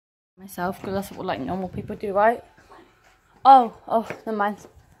Myself, because that's what like normal people do, right? Oh, never mind.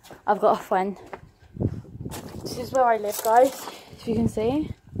 I've got a friend. This is where I live, guys. If you can see,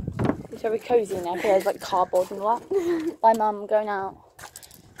 it's very cozy in there. There's like cardboard and all that. Bye, mum. I'm going out.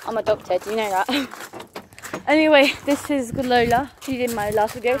 I'm adopted. You know that. Anyway, this is Lola. She did my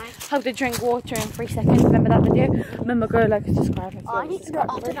last video. How to drink water in 3 seconds. Remember that video? Remember, go like and subscribe. And I need to go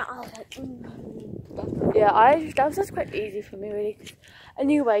after that. Yeah, that was just quite easy for me, really.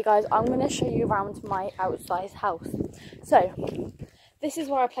 Anyway, guys, I'm going to show you around my outside house. So, this is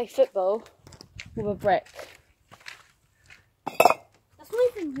where I play football with a brick. That's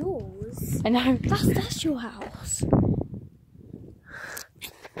not even yours. I know. That's your house.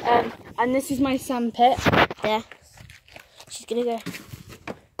 And this is my sand pit. Yeah. She's going to go.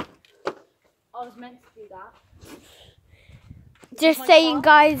 I was meant to do that. Just saying,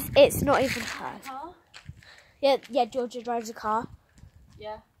 guys, it's not even her. Car? Yeah, Georgia drives a car.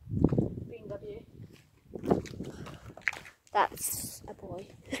 Yeah. BMW. That's a boy.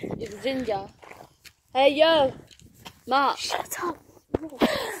 It's Ginger. Hey, yo! Mark! Shut up!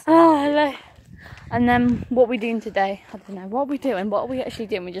 Oh, hello. And then, what are we doing today? I don't know. What are we doing? What are we actually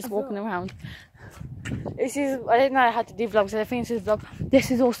doing? We're just walking around. This is, I didn't know how to do vlogs, so I think this is a vlog. This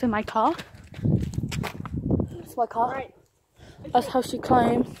is also my car. It's my car. Right. That's how she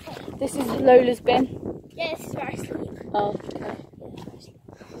climbs. This is Lola's bin. Yeah, this is where I sleep. Oh, okay. It's amazing.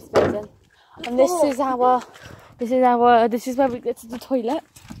 And this is where we get to the toilet.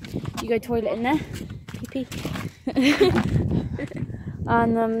 You go toilet in there. Pee pee.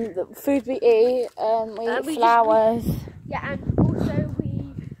 And the food we eat, we eat flowers. Yeah, and also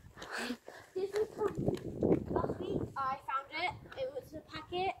this was from last week. I found it. It was a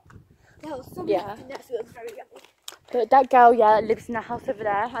packet. There was some left in there, so it was very yummy. But that girl, lives in the house over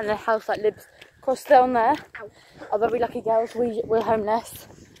there, and the house that lives across down there are very lucky girls. We're homeless.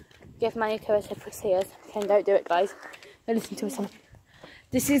 Give money to us if we see us. Okay, don't do it, guys. Don't listen to us.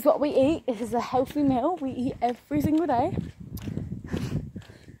 This is what we eat. This is a healthy meal we eat every single day.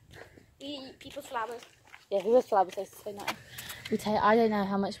 We eat people's flowers. Yeah, people's flowers taste so nice. I don't know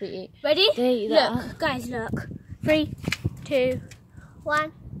how much we eat. Ready? Eat look, guys, look. 3, 2,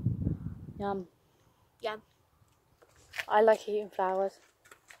 1. Yum. Yum. I like eating flowers.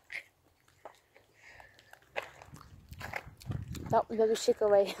 That was sugar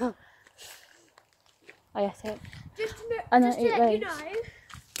away. Oh, yes, it. Just to eat let you those.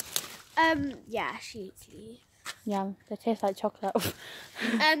 know. Yeah, she eats leaves. Yum, they taste like chocolate.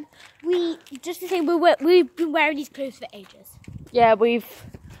 Just to say, we've been wearing these clothes for ages. Yeah, These are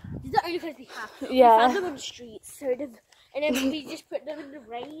the only clothes we have. Yeah. We found them on the streets, and then we just put them in the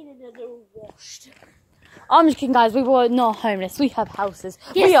rain, and then they were washed. I'm just kidding, guys. We were not homeless. We have houses.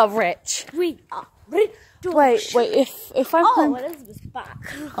 Yes. We are rich. We are rich. Wait. If I'm home... Elizabeth's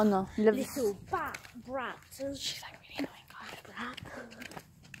back. Oh no, Little back brat. She's like really annoying, guys. Brat.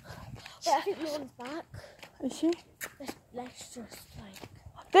 Wait, I think the one's back. Is she? Let's just like.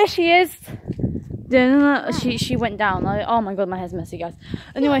 There she is. No. She went down. Oh my god, my hair's messy, guys.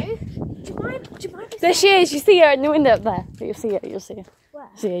 Anyway. No. Do you mind? There she is. You see her in the window up there. You'll see her. Where?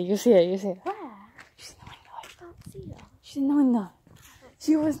 You see her. Where? She's in the window. I can't see her. She's in the window.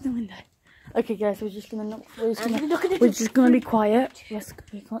 She was in the window. Okay, guys, we're just gonna be quiet. Yes,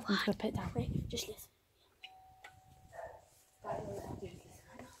 we can't into a pit down. Wait, just listen.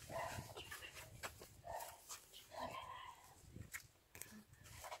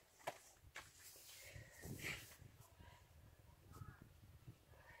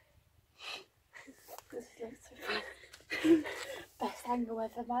 This looks so fun. Best angle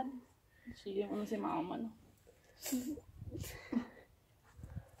ever, man. She didn't want to see my arm one.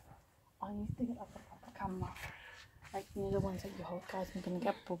 I need to get like a proper camera. Like, you know, the ones that you hold, guys. I'm gonna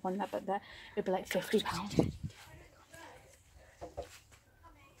get one that, but there it'd be like £50.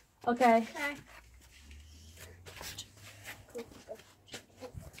 Okay.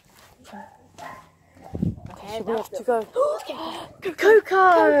 Okay, so we have to go.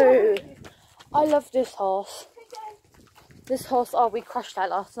 Coco! I love this horse. This horse, we crashed that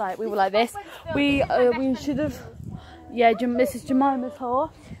last night. We were like this. We should have. Yeah, this is Jemima's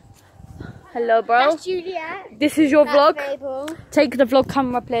horse. Hello, bro. That's Juliet. This is your vlog. Mabel. Take the vlog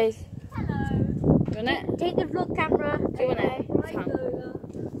camera, please. Hello. You want it? Take the vlog camera. Do you want it? Right,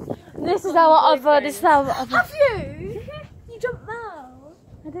 This is our other. This is our other. Have you? You jumped now.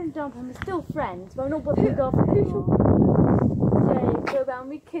 I didn't jump. I'm still friends, but I'm not bothering girlfriend anymore. Yeah, go down.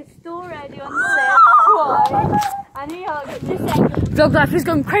 We kissed already on the lips twice, and he hugged me. Vlog life is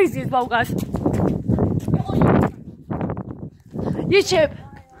going crazy as well, guys. YouTube.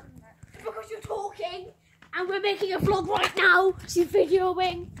 Because you're talking And we're making a vlog right now. She's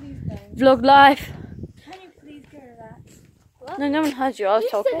videoing. Vlog life. Can you please go to that? What? No, no one heard you. I was You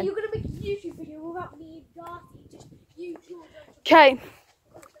said talking. you're going to make a YouTube video without me and Darcy. Just you two. Okay.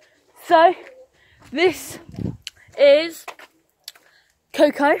 So, this is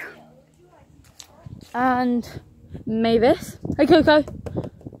Coco and Mavis. Hey, Coco.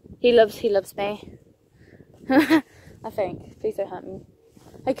 He loves me. I think. Please don't hurt me.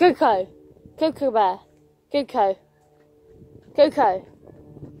 Hey, Coco. Coco bear. Coco. Coco.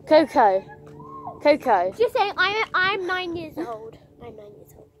 Coco. Coco. Just saying, I'm 9 years old. I'm 9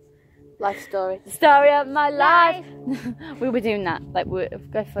 years old. Life story. The story of my life. We'll be doing that. Like,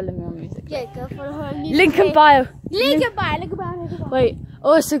 go follow me on music. Yeah, go follow her on music. Link in bio. Link in bio. Link in bio. Link in bio. Wait.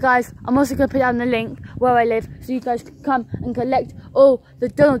 Also, guys, I'm also going to put down the link where I live so you guys can come and collect all the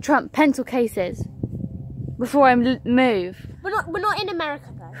Donald Trump pencil cases before I move. We're not in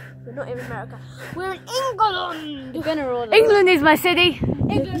America though. We're not in America. We're in England. You're gonna order England is my city.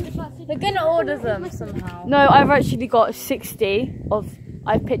 England is my city. They're gonna order them somehow. No, I've actually got 60 of.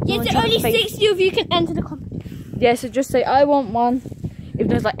 I've picked. Yes, one only face. 60 of you can enter the competition. Yeah, so just say I want one. If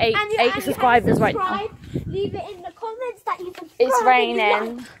there's like eight subscribers right now. Leave it in the comments that you subscribe. It's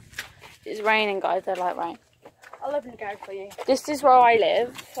raining. It's raining, guys. I like rain. I'll open the garage for you. This is where I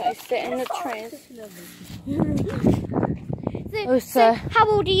live. So I sit in the trees. So, how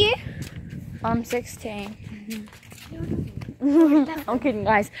old are you? I'm 16. I'm kidding,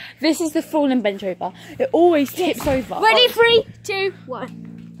 guys. This is the fallen bench over. It always tips over. Ready? 3, 2,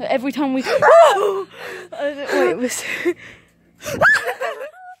 1. Every time we... Wait,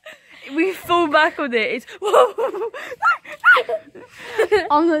 we fall back on it. It's...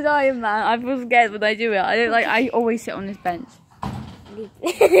 I'm not dying, man. I feel scared when I do it. I always sit on this bench.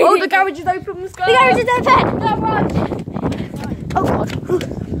 Oh, the garage is open. Let's go. The garage is open. No, run. Oh god.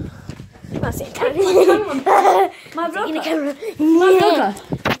 That's it. My vlogger. My camera. My vlogger.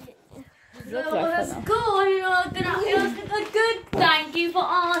 Let's go. Good. Thank you for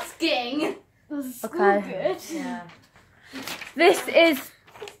asking. Okay. Good. Yeah. This is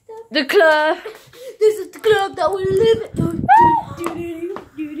the club. This is the club that we live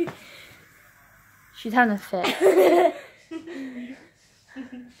in. She's having a fit.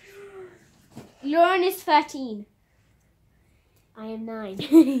 Lauren is 13. I am 9.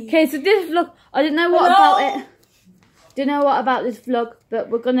 Okay, so this vlog, I don't know what about it. Don't know what about this vlog, but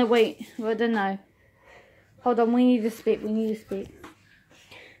we're gonna wait. I don't know. Hold on, we need to speak. We need to speak.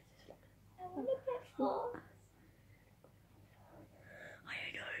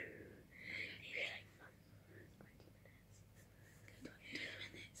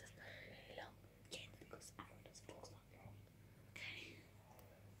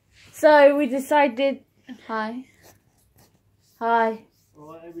 So we decided. Hi. Hi.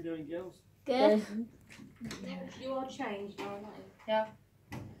 Alright, how are we doing, girls? Good. You are changed, aren't you? Yeah.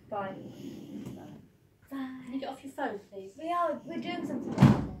 Bye. Can you get off your phone, please? We're doing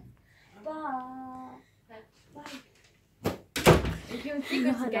something. Bye. You're doing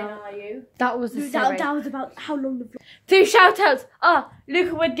secrets again, are you? That was the That was about how long the vlog. 2 shout outs.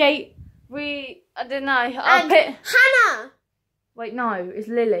 Luca Woodgate. I don't know. Hannah. Wait, no, it's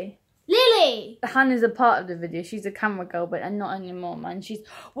Lily. Lily. Hannah's a part of the video. She's a camera girl, but not anymore, man.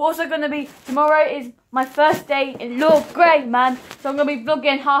 We're also going to be... Tomorrow is my first day in Lord Grey, man. So I'm going to be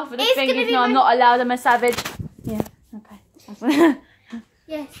vlogging half of the thing. Even though I'm not allowed. I'm a savage. Yeah, okay.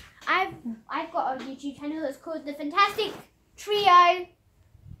 Yes, I've got a YouTube channel that's called The Fantastic Trio.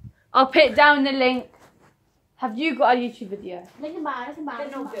 I'll put down the link. Have you got a YouTube video? Look at mine. They're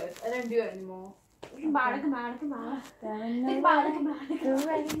not good. I don't do it anymore. Look at mine. The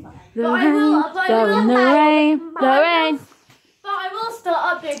rain. But I will start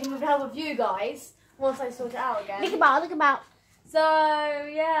updating with the help of you guys once I sort it out again. Look about. So,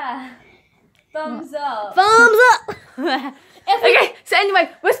 yeah. Thumbs up. Thumbs up. Okay, so anyway,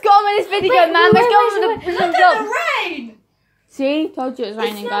 let's go on with this video, man. Let's go on with the Look at the rain! See? Told you it was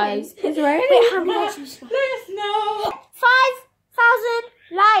raining, guys. It's raining. Wait, how many likes? Let us know.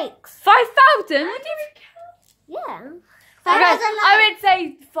 5,000 likes. 5,000? Yeah. Okay, I would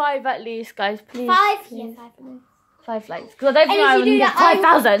say 5 at least, guys. Please. 5. Please. Yeah, 5. 5 likes. Because I don't think if I you would do get that,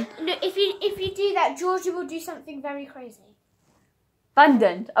 5,000. No, if you do that, Georgia will do something very crazy.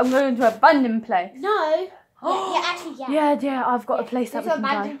 Abandoned. I'm going to abandoned place. No. Yeah, actually, yeah. Yeah, I've got a place that we can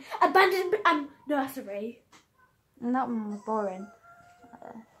buy. Abandoned nursery. And that one was boring.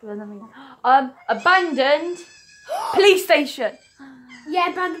 Abandoned police station. Yeah,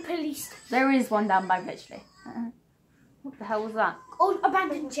 abandoned police. There is one down by literally. What the hell was that? Or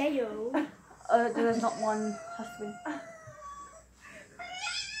abandoned jail. There's not one. Has to be.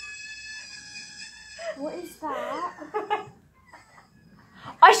 What is that?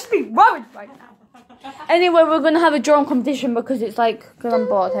 I should be worried right now. Anyway, we're gonna have a drawing competition because it's like, because I'm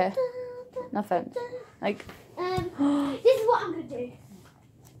bored here. Nothing. Like, this is what I'm gonna do.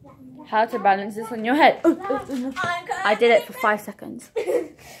 how to balance this on your head. I did it for 5 seconds.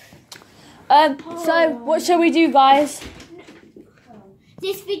 So what shall we do, guys?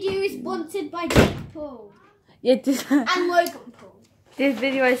 This video is sponsored by Jake Paul Yeah, and Logan Paul. this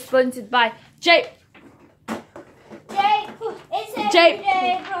video is sponsored by Jake. Jake Paul. It's Jake.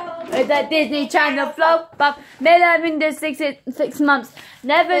 everyday, bro. With the Disney Channel flow up, made up in the 6 months.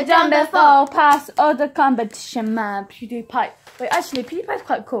 Never done before, pass all the competition, man. PewDiePie. Wait, actually, PewDiePie's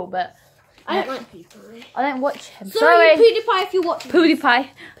quite cool, but I don't like PewDiePie. I don't watch him. Sorry, PewDiePie, if you watch PewDiePie.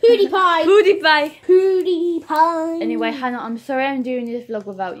 PewDiePie. PewDiePie. PewDiePie. Anyway, Hannah, I'm sorry I'm doing this vlog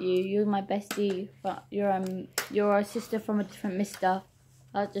without you. You're my bestie, but you're a sister from a different mister.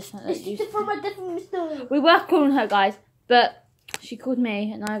 I just Sister from a different mister. we were calling her, guys, but she called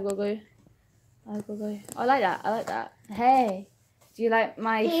me, and I gotta go. I like that. I like that. Hey, do you like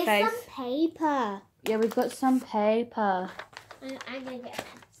my Here's face? some paper. Yeah, we've got some paper. And I'm gonna get a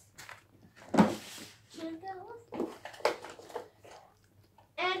pen.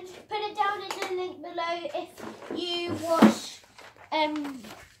 And put it down in the link below if you watch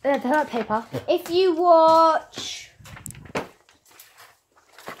They like paper. if you watch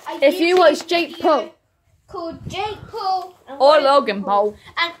If you watch Jake Paul called Jake Paul or Logan Paul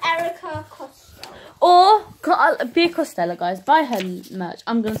and Erica Costa. or be a Costello, guys, buy her merch.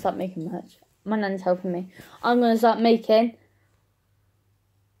 I'm gonna start making merch. My nan's helping me. I'm gonna start making.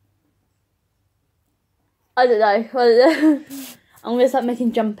 I don't know. I'm gonna start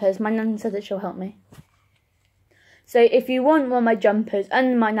making jumpers. My nan said that she'll help me. So if you want one of my jumpers,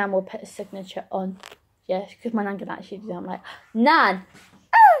 and my nan will put a signature on. Yes, because my nan can actually do that. I'm like, Nan!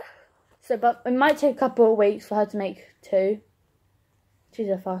 So, but it might take a couple of weeks for her to make 2. She's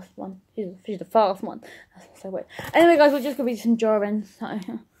a fast one. She's the fast one. That's so weird. Anyway, guys, we're just going to be some drawings. So,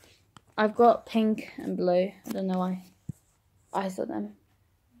 I've got pink and blue. I don't know why. I saw them.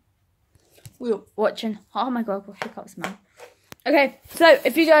 We were watching. Oh my god, what hiccups, man. Okay, so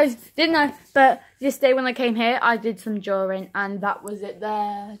if you guys didn't know, but this day when I came here, I did some drawing, and that was it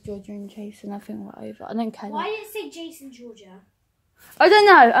there. Georgia and Jason, I think we're over. I don't care. Why did it say Jason Georgia? I don't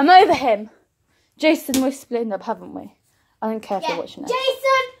know. I'm over him. Jason, we're splitting up, haven't we? I don't care if you're watching it.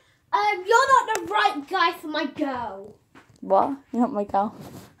 Jason, you're not the right guy for my girl. What? You're not my girl.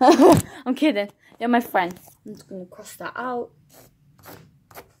 I'm kidding. You're my friend. I'm just going to cross that out.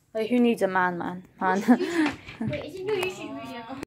 Like, who needs a man? Wait, isn't your YouTube video?